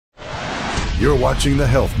You're watching the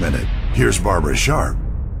Health Minute. Here's Barbara Sharp.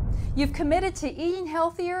 You've committed to eating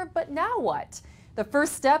healthier, but now what? The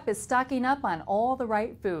first step is stocking up on all the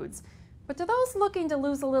right foods. But to those looking to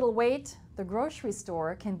lose a little weight, the grocery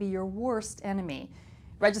store can be your worst enemy.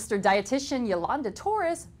 Registered dietitian Yolanda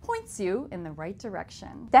Torres points you in the right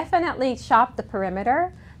direction. Definitely shop the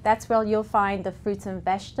perimeter. That's where you'll find the fruits and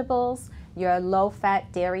vegetables, your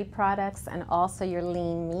low-fat dairy products, and also your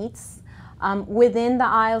lean meats. Within the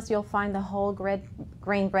aisles, you'll find the whole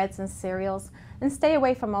grain breads and cereals, and stay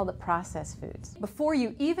away from all the processed foods. Before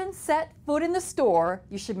you even set foot in the store,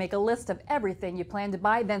 you should make a list of everything you plan to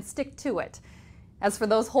buy, then stick to it. As for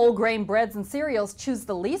those whole grain breads and cereals, choose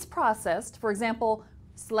the least processed. For example,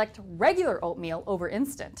 select regular oatmeal over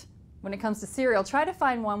instant. When it comes to cereal, try to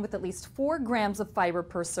find one with at least 4 grams of fiber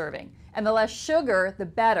per serving. And the less sugar, the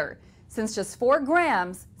better, since just 4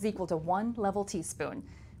 grams is equal to 1 level teaspoon.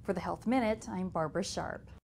 For the Health Minute, I'm Barbara Sharp.